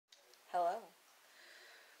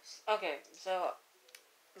Okay, so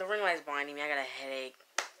the ring light is blinding me. I got a headache.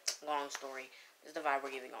 Long story. This is the vibe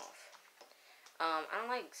we're giving off. I don't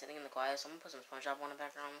like sitting in the quiet, so I'm gonna put some SpongeBob on the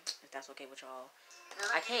background, if that's okay with y'all.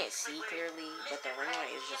 I can't see clearly, but the ring light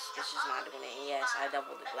is it's just not doing it. And yes, I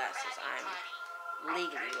doubled the glasses. I'm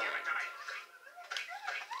legally blind.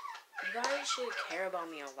 You guys should care about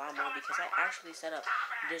me a lot more because I actually set up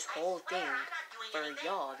this whole thing for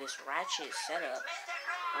y'all. This ratchet setup.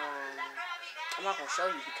 I'm not gonna show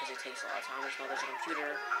you because it takes a lot of time. There's a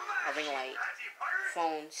computer, a ring light,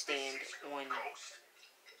 phone stand, one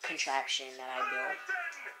contraption that I built.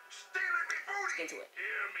 Let's get into it.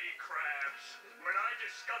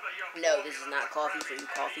 No, this is not coffee for you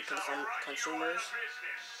coffee consumers.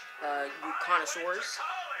 You connoisseurs.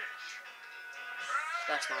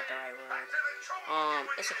 That's not the right word.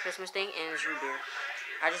 It's a Christmas thing and it's root beer.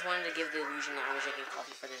 I just wanted to give the illusion that I was drinking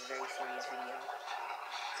coffee for this very serious video.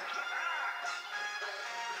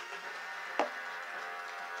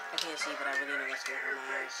 I can't see, but I really know it's gonna hurt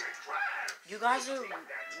my eyes. You guys are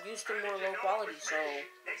used to more low quality, so.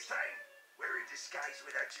 Next time, wear a disguise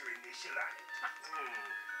without your initial on it.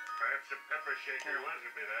 Perhaps a pepper shaker was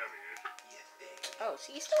a bit obvious. Oh,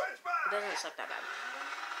 see, it doesn't suck that bad.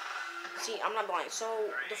 See, I'm not blind.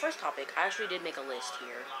 So, the first topic, I actually did make a list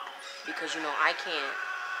here. Because, you know, I can't,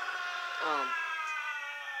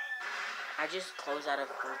 I just closed out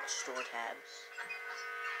of her store tabs.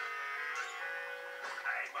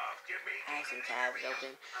 I have some tabs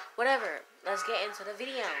open. Whatever, let's get into the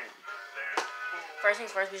video. First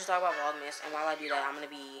things first, we should talk about Vlogmas. And while I do that, I'm going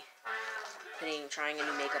to be trying a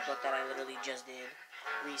new makeup look that I literally just did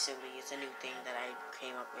recently. It's a new thing that I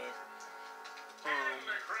came up with.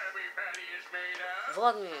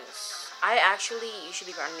 Vlogmas. You should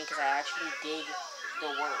be proud of me because I actually did the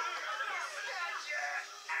work.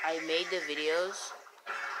 I made the videos,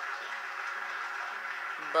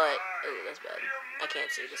 but, oh, that's bad. I can't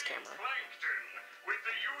see this camera.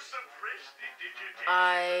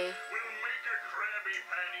 I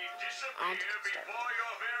don't think it's starting.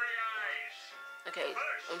 Okay,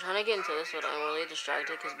 I'm trying to get into this, but I'm really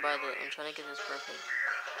distracted because I'm trying to get this perfect.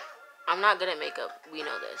 I'm not good at makeup. We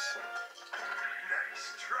know this.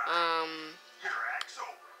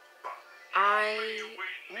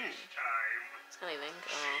 It's kind of think.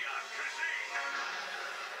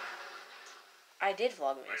 I did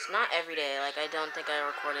Vlogmas. Not every day. Like, I don't think I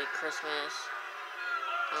recorded Christmas.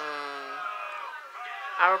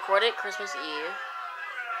 I recorded Christmas Eve.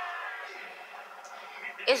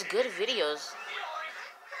 It's good videos.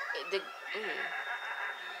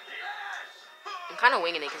 I'm kind of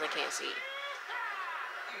winging it because I can't see.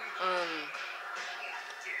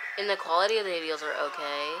 And the quality of the videos are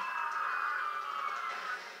okay.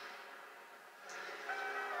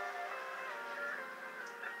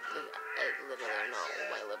 I literally am not on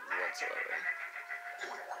my lip whatsoever.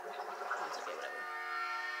 It's okay, whatever.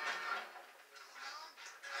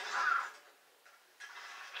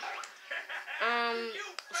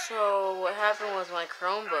 So what happened was my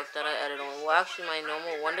Chromebook that I edited on, well, actually my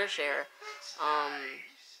normal Wondershare,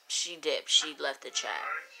 she dipped. She left the chat.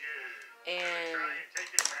 And,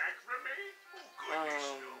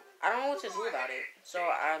 I don't know what to do about it. So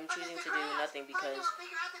I'm choosing to do nothing because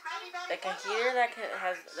the computer that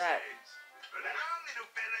has that.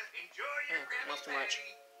 That's too much.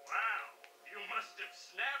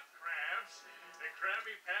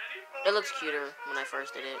 It looks cuter when I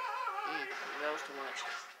first did it. That was too much.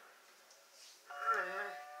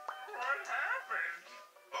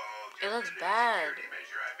 It looks bad.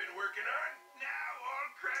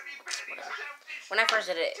 Whatever. When I first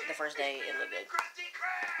did it, the first day, it looked good.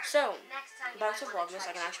 So, back to Vlogmas,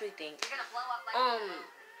 I can actually think.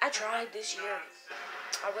 I tried this year.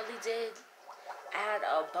 I really did add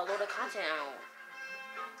a buttload of content out.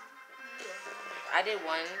 I did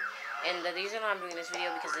one. And the reason I'm doing this video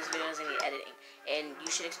because this video doesn't need editing. And you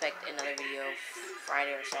should expect another video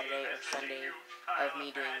Friday or Saturday or Sunday of me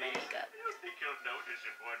doing my makeup.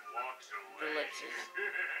 The lips is...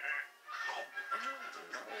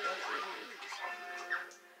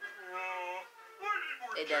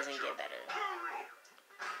 It doesn't get better.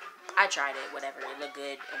 I tried it, whatever. It looked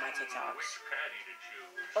good on my TikToks.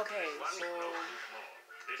 Okay, so...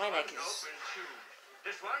 My neck is...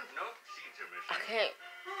 I can't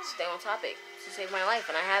stay on topic to save my life,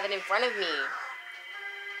 and I have it in front of me.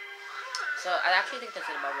 So, I actually think that's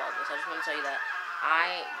it about Vlogmas. I just want to tell you that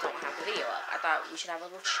I don't have the video up. I thought we should have a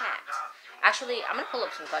little chat. Actually, I'm going to pull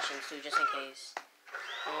up some questions, too, just in case.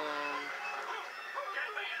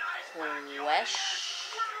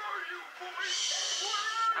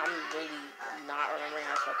 I'm really not remembering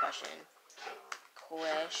how to spell question.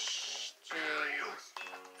 Questions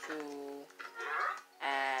to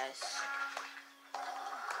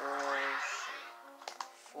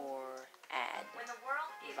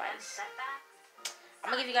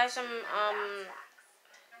I'm gonna give you guys some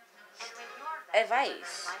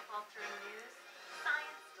advice.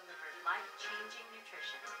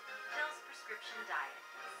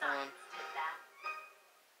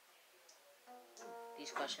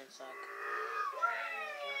 These questions suck.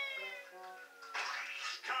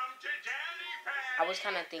 I was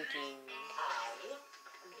kind of thinking.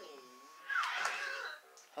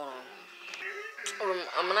 Hold on.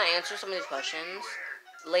 I'm gonna answer some of these questions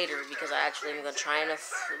later because I actually am gonna try and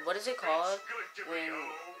what is it called when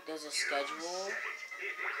there's a schedule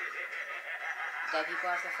that people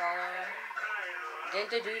have to follow? Didn't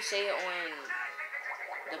the dude say it on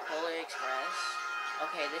the Polar Express?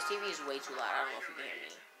 Okay, this TV is way too loud. I don't know if you can hear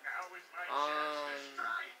me.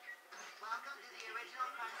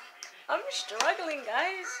 I'm struggling,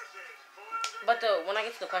 guys. But when I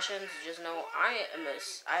get to the questions, just know I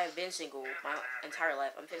have been single my entire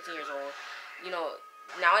life. I'm 15 years old. You know,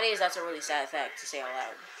 nowadays that's a really sad fact to say out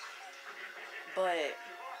loud. But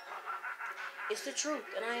it's the truth,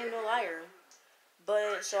 and I am no liar.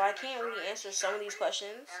 But so I can't really answer some of these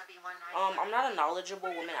questions. I'm not a knowledgeable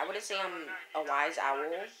woman. I wouldn't say I'm a wise owl.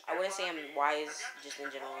 I wouldn't say I'm wise just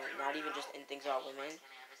in general, not even just in things about women.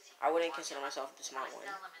 I wouldn't consider myself the smart one.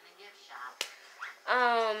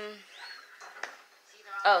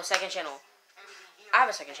 Oh, second channel. I have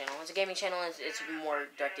a second channel. It's a gaming channel. It's more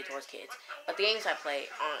directed towards kids. But the games I play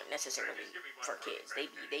aren't necessarily for kids. They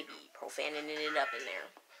be profaning it up in there.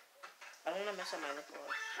 I don't want to mess up my lip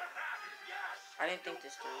gloss. I didn't think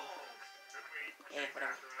this through. Yeah,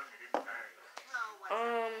 whatever.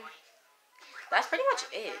 That's pretty much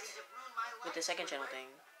it with the second channel thing.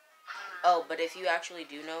 Oh, but if you actually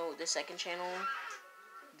do know the second channel,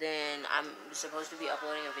 then I'm supposed to be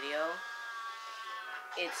uploading a video.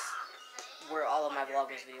 It's where all of my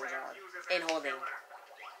Vlogmas videos are in holding.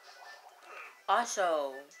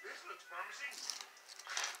 Also,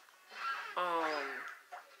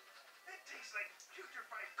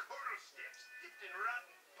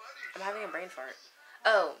 I'm having a brain fart.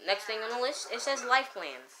 Oh, next thing on the list, it says life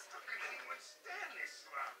plans.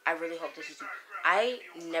 I really hope this YouTube. I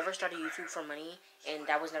never started YouTube for money, and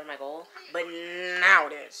that was never my goal. But now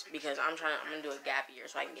it is because I'm gonna do a gap year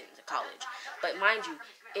so I can get into college. But mind you,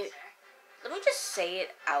 let me just say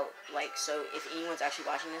it out, like, so if anyone's actually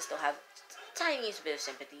watching this, they'll have tiniest bit of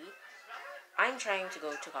sympathy. I'm trying to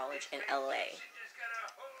go to college in LA.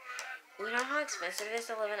 You know how expensive it is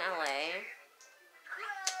to live in LA?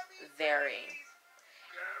 Very.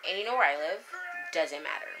 And you know where I live? Doesn't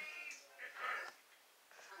matter.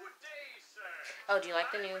 Oh, do you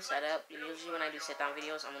like the new setup? Usually when I do sit-down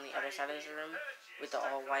videos, I'm on the other side of this room with the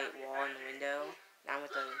all-white wall and the window. Now I'm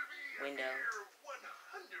with the window.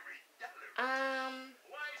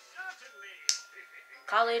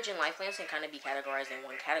 College and life plans can kind of be categorized in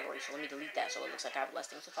one category, so let me delete that so it looks like I have less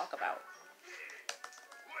things to talk about.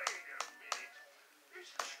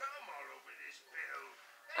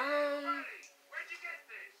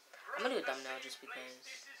 I'm gonna do a thumbnail just because.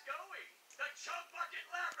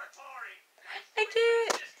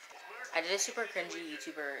 I did a super cringy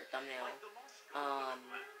YouTuber thumbnail.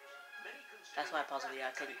 That's why I paused the video.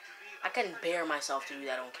 I couldn't bear myself to do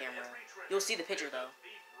that on camera. You'll see the picture though.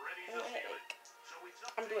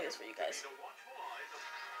 I'm doing this for you guys.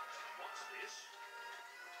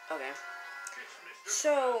 Okay.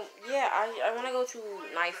 So, yeah, I want to go to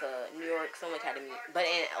NYFA, New York Film Academy, but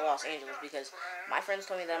in Los Angeles, because my friends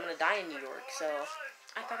told me that I'm going to die in New York, so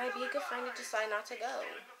I thought I'd be a good friend to decide not to go.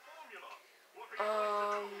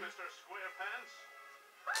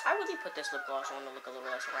 I really put this lip gloss on to look a little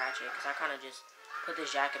less ratchet, because I kind of just put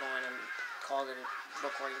this jacket on and called it a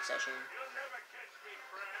recording session.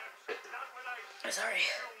 Sorry.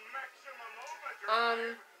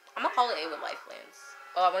 I'm going to call it A with life plans.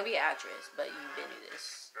 Oh, I want to be an actress, but you've been through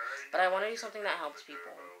this. But I want to do something that helps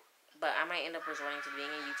people. But I might end up resorting to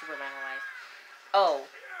being a YouTuber my whole life. Oh,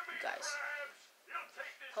 you guys.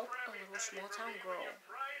 Help a little small town girl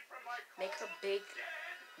make her big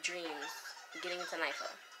dreams getting into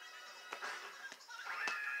NYFA.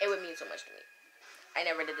 It would mean so much to me. I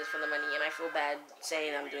never did this for the money, and I feel bad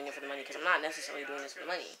saying I'm doing it for the money, because I'm not necessarily doing this for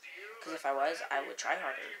the money. Because if I was, I would try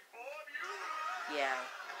harder. Yeah.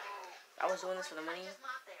 If I was doing this for the money,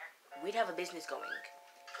 we'd have a business going.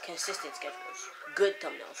 Consistent schedules. Good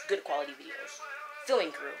thumbnails. Good quality videos.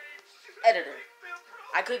 Filming crew. Editor.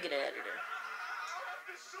 I could get an editor.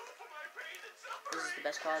 This is the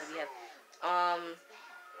best quality we have. I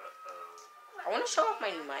want to show off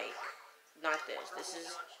my new mic. Not this. This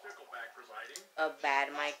is a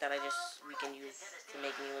bad mic that we can use to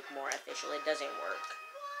make me look more official. It doesn't work.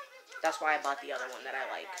 That's why I bought the other one that I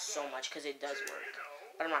like so much, because it does work.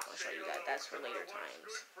 But I'm not going to show you that. That's for later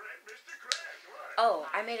times. Oh,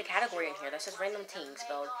 I made a category in here that says random ting,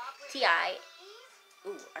 spelled T-I.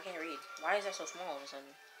 Ooh, I can't read. Why is that so small all of a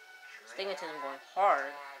sudden? Stigmatism going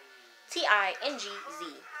hard. T-I-N-G-Z.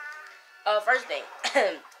 First thing.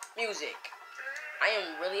 Music. I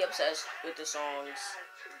am really obsessed with the songs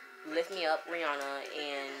Lift Me Up, Rihanna,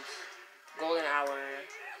 and Golden Hour,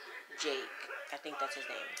 Jake. I think that's his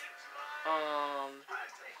name.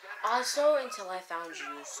 Also, Until I Found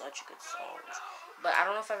You, such good songs. But I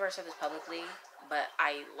don't know if I've ever said this publicly, but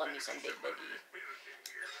I love me some Big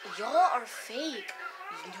Boogie. Y'all are fake.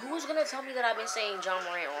 Who's gonna tell me that I've been saying John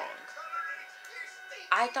Morant wrong?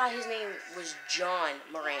 I thought his name was John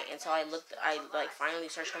Morant until I finally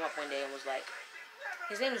searched him up one day and was like,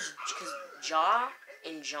 his name is, because Ja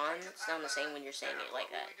and John sound the same when you're saying it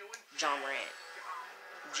like that. John Morant.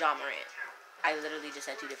 John Morant. I literally just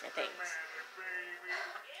said two different things.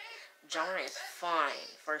 John Morant is fine,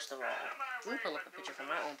 first of all. Let me pull up a picture for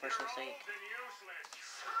my own personal sake.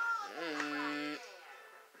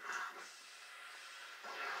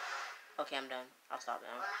 Okay, I'm done. I'll stop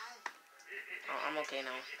now. I'm okay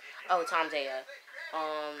now. Oh, Tom Zaya.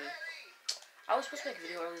 I was supposed to make a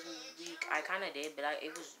video earlier this week. I kind of did, but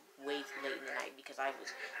it was way too late in the night because I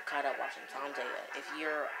was caught up watching Tom Zaya. If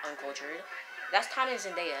you're uncultured, that's Tom and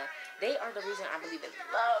Zendaya. They are the reason I believe in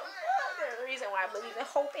love. They're the reason why I believe in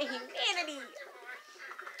hope and humanity.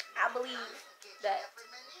 I believe that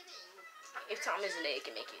if Tom and Zendaya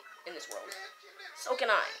can make it in this world, so can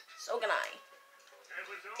I. So can I.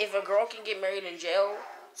 If a girl can get married in jail,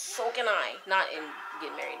 so can I. Not in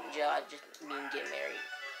get married in jail. I just mean get married.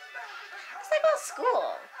 It's like about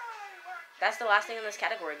school. That's the last thing in this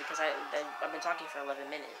category because I've been talking for 11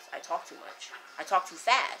 minutes. I talk too much. I talk too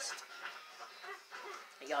fast.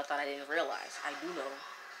 Y'all thought I didn't realize. I do know.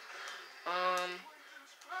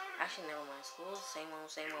 Actually, never mind. School's same old,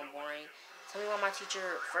 boring. Tell me why my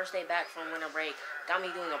teacher, first day back from winter break, got me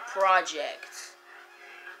doing a project.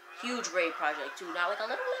 Huge grade project, too. Not like a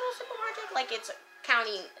little simple project. Like it's a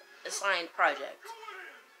county assigned project.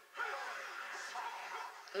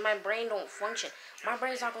 My brain don't function. My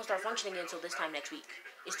brain's not going to start functioning again until this time next week.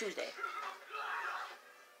 It's Tuesday.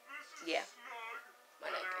 Yeah.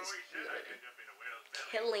 My neck is literally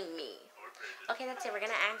killing me. Okay, that's it. We're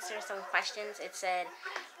going to answer some questions. It said,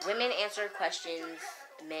 women answer questions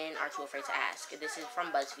men are too afraid to ask. This is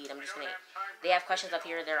from BuzzFeed. I'm just going to... They have questions up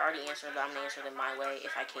here. They're already answered, but I'm going to answer them my way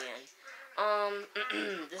if I can.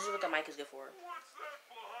 This is what the mic is good for.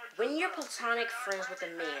 When you're platonic friends with a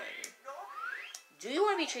man, do you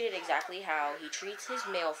want to be treated exactly how he treats his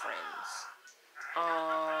male friends?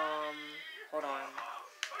 Hold on.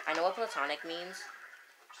 I know what platonic means.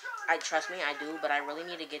 Trust me, I do, but I really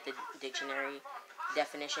need to get the dictionary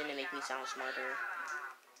definition to make me sound smarter.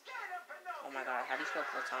 Oh my god, how do you spell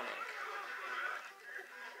platonic?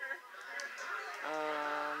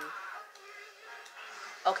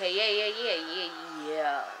 Okay, yeah.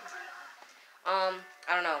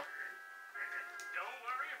 I don't know. Don't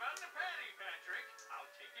worry about the patty, Patrick. I'll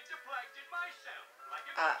take it deflected myself, like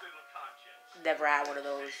a good little conscience. Never had one of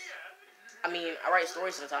those. I mean, I write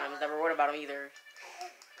stories sometimes. Never wrote about them either.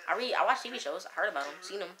 I watch TV shows. I heard about them,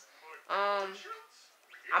 seen them. I'm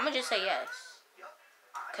gonna just say yes,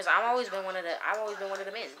 cause I've always been one of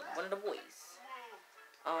the men, one of the boys.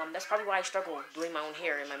 That's probably why I struggle doing my own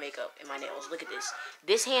hair and my makeup and my nails. Look at this.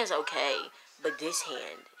 This hand's okay, but this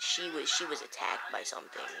hand, she was attacked by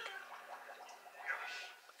something.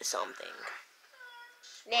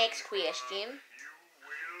 Next question.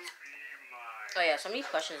 Oh yeah, some of these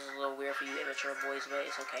questions is a little weird for you immature boys, but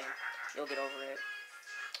it's okay. You'll get over it.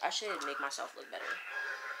 I should make myself look better.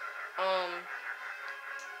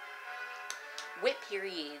 With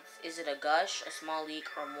periods, is it a gush, a small leak,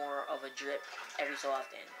 or more of a drip every so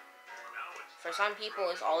often? For some people,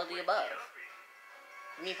 it's all of the above.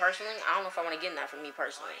 Me personally, I don't know if I want to get in that for me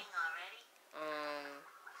personally.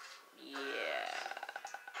 Yeah.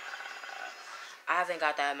 I haven't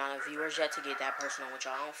got that amount of viewers yet to get that personal with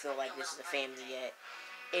y'all. I don't feel like this is a family yet,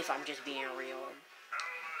 if I'm just being real.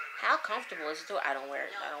 How comfortable is it to? I don't wear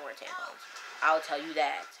tampons. I'll tell you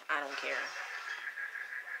that. I don't care.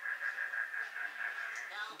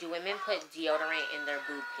 Do women put deodorant in their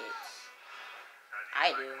boob pits?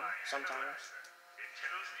 I do, sometimes.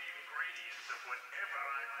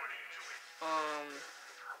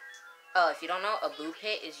 If you don't know, a boob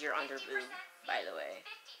pit is your under boob, by the way.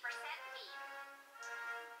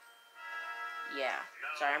 Yeah,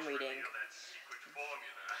 sorry, I'm reading.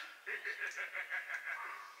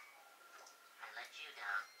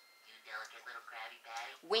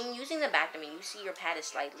 When using the bathroom and you see your pad is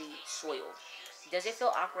slightly soiled, Does it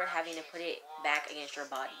feel awkward having to put it back against your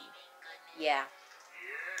body? Yeah.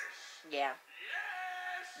 Yeah.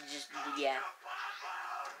 Just, yeah.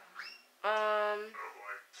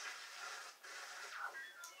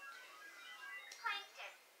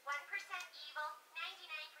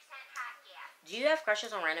 Do you have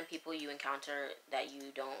crushes on random people you encounter that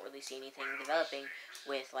you don't really see anything developing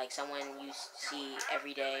with, like someone you see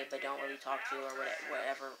every day but don't really talk to, or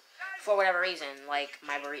whatever, for whatever reason? Like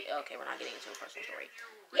my burrito. Okay, we're not getting into a personal story.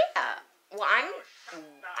 Yeah. Well, I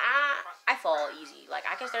fall easy. Like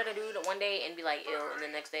I can stare at a dude one day and be like, ew, and the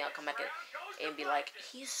next day I'll come back and be like,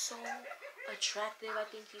 he's so attractive. I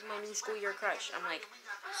think he's my new school year crush. I'm like,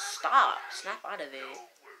 stop, snap out of it.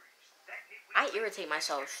 I irritate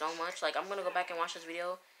myself so much. Like, I'm going to go back and watch this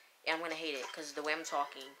video, and I'm going to hate it, because the way I'm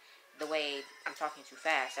talking, the way I'm talking too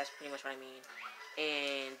fast, that's pretty much what I mean.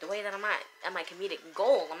 And the way that I'm not at my comedic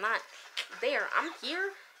goal, I'm not there. I'm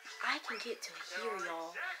here. I can get to here,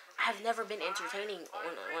 y'all. I've never been entertaining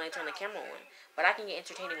when I turn the camera on, but I can get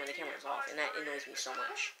entertaining when the camera's off, and that annoys me so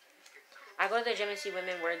much. I go to the gym and see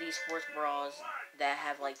women wear these sports bras that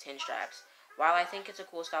have, like, 10 straps. While I think it's a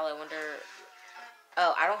cool style, I wonder...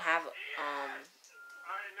 Oh, I don't have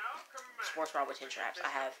sports bra with 10 straps. I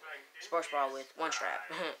have sports bra with 1 strap.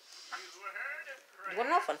 One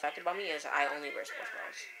more fun fact about me is I only wear sports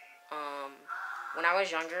bras. When I was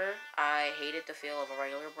younger, I hated the feel of a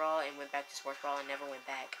regular bra and went back to sports bra and never went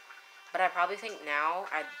back. But I probably think now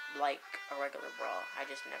I'd like a regular bra. I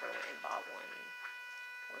just never went and bought 1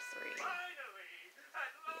 or 3.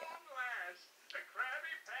 Yeah.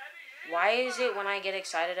 Why is it when I get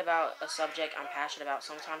excited about a subject I'm passionate about,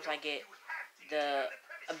 sometimes I get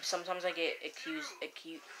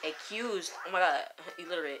accused, oh my god,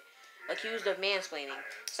 illiterate, accused of mansplaining.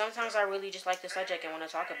 Sometimes I really just like the subject and want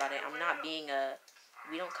to talk about it. I'm not being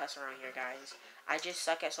we don't cuss around here, guys. I just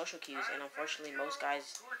suck at social cues, and unfortunately most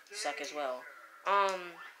guys suck as well.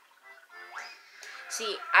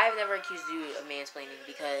 See, I've never accused you of mansplaining,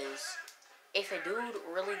 because if a dude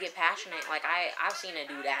really get passionate, like I've seen a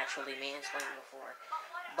dude actually mansplain before,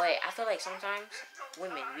 but I feel like sometimes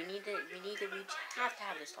women, we have to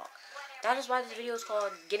have this talk. That is why this video is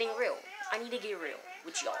called Getting Real. I need to get real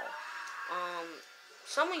with y'all.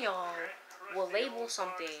 Some of y'all will label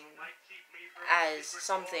something as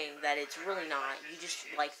something that it's really not. You just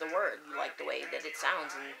like the word. You like the way that it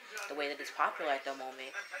sounds and the way that it's popular at the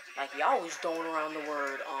moment. Like y'all was throwing around the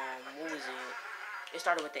word, what was it? It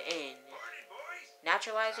started with the N.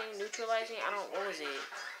 Neutralizing, what was it?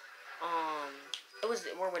 It was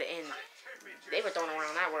the word with an N. They were throwing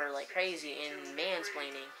around that word like crazy. And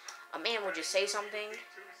mansplaining. A man would just say something,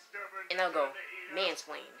 and they'll go,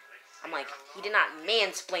 mansplain. I'm like, he did not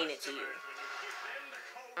mansplain it to you.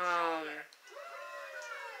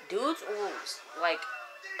 Dudes, like,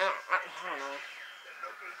 I don't know.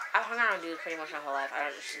 I've hung out with dudes pretty much my whole life.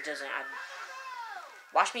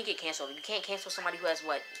 Watch me get canceled. You can't cancel somebody who has,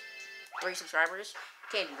 what, 3 subscribers?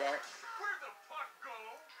 Can't do that.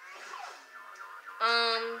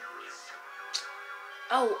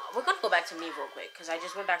 Oh, we're gonna go back to me real quick, because I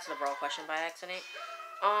just went back to the bra question by accident.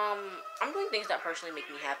 I'm doing things that personally make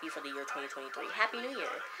me happy for the year 2023. Happy New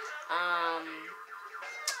Year.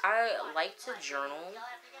 I like to journal,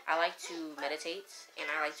 I like to meditate, and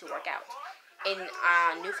I like to work out. And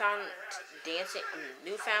newfound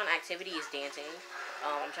activity is dancing.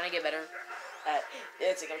 I'm trying to get better at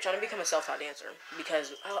dancing. I'm trying to become a self-taught dancer,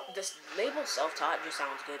 because this label self-taught just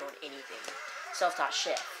sounds good on anything. Self-taught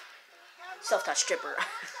chef, self-taught stripper.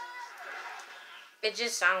 It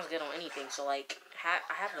just sounds good on anything. So like,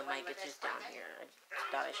 I have the mic. It's just down here.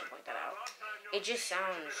 I thought I should point that out. It just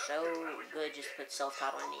sounds so good just to put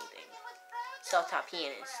self-taught on anything. Self-taught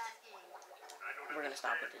pianist. We're gonna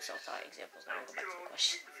stop with the self-taught examples now and go back to the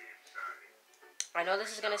question. I know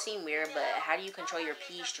this is gonna seem weird, but how do you control your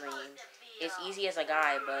pee stream? It's easy as a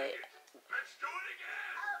guy, but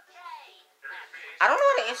I don't know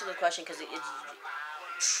how to answer the question, because it's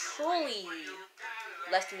truly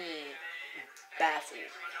left me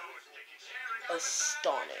baffled,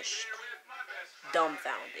 astonished,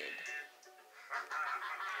 dumbfounded.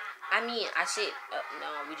 I mean, I said,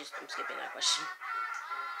 I'm skipping that question.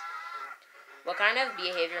 What kind of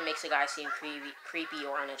behavior makes a guy seem creepy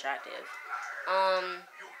or unattractive?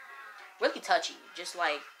 Really touchy, just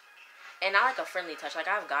like, and not like a friendly touch. Like,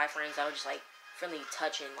 I have guy friends that'll just like friendly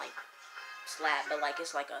touch and like slap, but like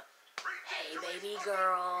it's like a, hey baby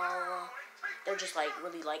girl. They're just like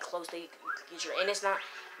really like close. They get your, and it's not,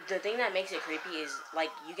 the thing that makes it creepy is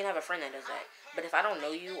like, you can have a friend that does that, but if I don't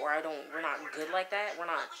know you, or we're not good like that, we're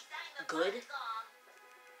not good,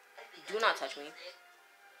 do not touch me.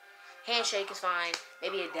 Handshake is fine.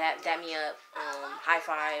 Maybe a dap me up, high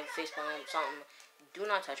five, face bump, something. Do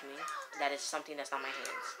not touch me. That is something that's not my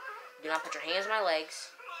hands. Do not put your hands on my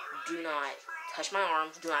legs. Do not touch my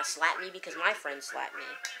arms. Do not slap me because my friends slap me.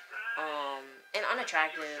 And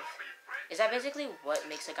unattractive. Is that basically what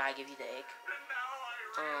makes a guy give you the ick?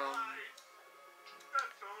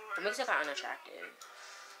 What makes a guy unattractive?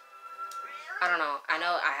 I don't know. I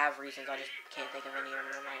know I have reasons. I just can't think of any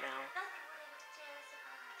of them right now.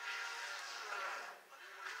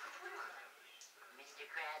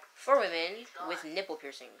 For women with nipple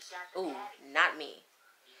piercings. Ooh, not me.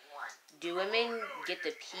 Do women get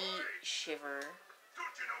the pee shiver?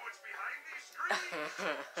 I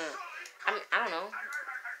don't know.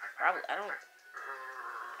 Probably.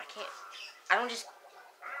 I don't just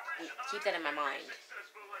keep that in my mind.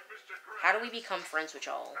 How do we become friends with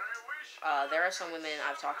y'all? There are some women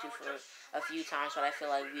I've talked to for a few times, but I feel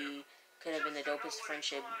like we could have been the dopest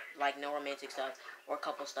friendship, like no romantic stuff or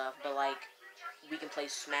couple stuff, but like we can play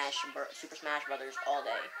Super Smash Brothers all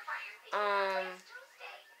day.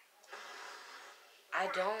 I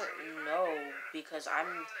don't know because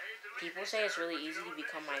people say it's really easy to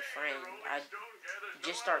become my friend. I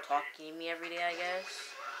just start talking to me every day, I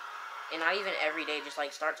guess. And not even every day, just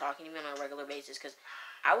like start talking to me on a regular basis, because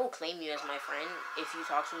I will claim you as my friend if you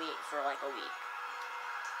talk to me for like a week.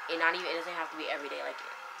 And it doesn't have to be every day. Like,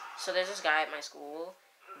 so there's this guy at my school.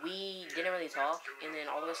 We didn't really talk, and then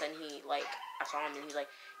all of a sudden I saw him and he was like,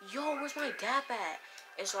 "Yo, where's my dap at?"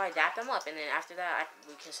 And so I dapped him up, and then after that,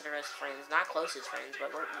 we consider us friends. Not closest friends,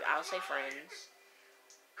 but I'll say friends.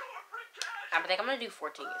 I think I'm gonna do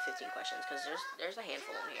 15 questions because there's a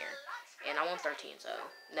handful in here, and I'm on 13,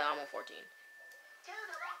 so no, I'm on 14.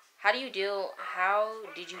 How did you deal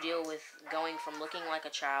with going from looking like a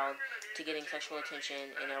child to getting sexual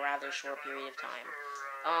attention in a rather short period of time?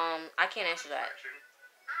 I can't answer that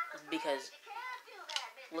because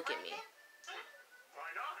look at me.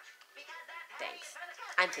 Thanks.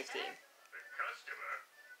 I'm 15.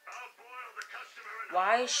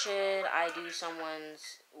 What should I do if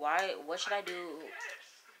someone's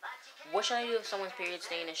period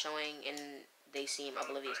stain is showing and they seem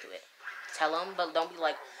oblivious to it? Tell them, but don't be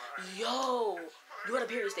like, "Yo, you got a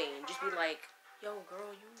period stain." Just be like, "Yo,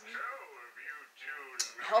 girl, you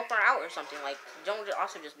help her out or something." Like, don't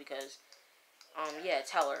also just because, yeah,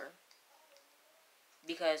 tell her.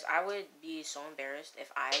 Because I would be so embarrassed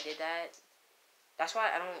if I did that. That's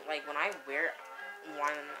why I don't, like, when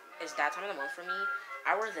it's that time of the month for me,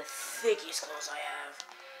 I wear the thickest clothes I have.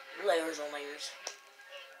 Layers on layers.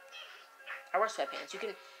 I wear sweatpants. You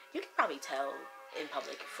can probably tell in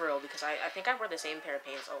public, for real, because I think I wear the same pair of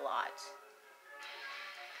pants a lot.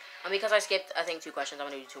 And because I skipped, I think, 2 questions, I'm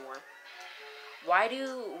gonna do 2 more. Why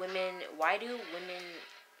do women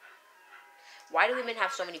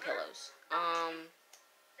have so many pillows? I'm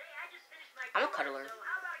a cuddler.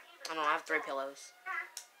 I don't know, I have 3 pillows.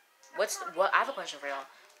 I have a question for y'all.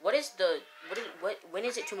 When is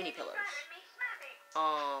it too many pillows?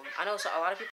 I know a lot of people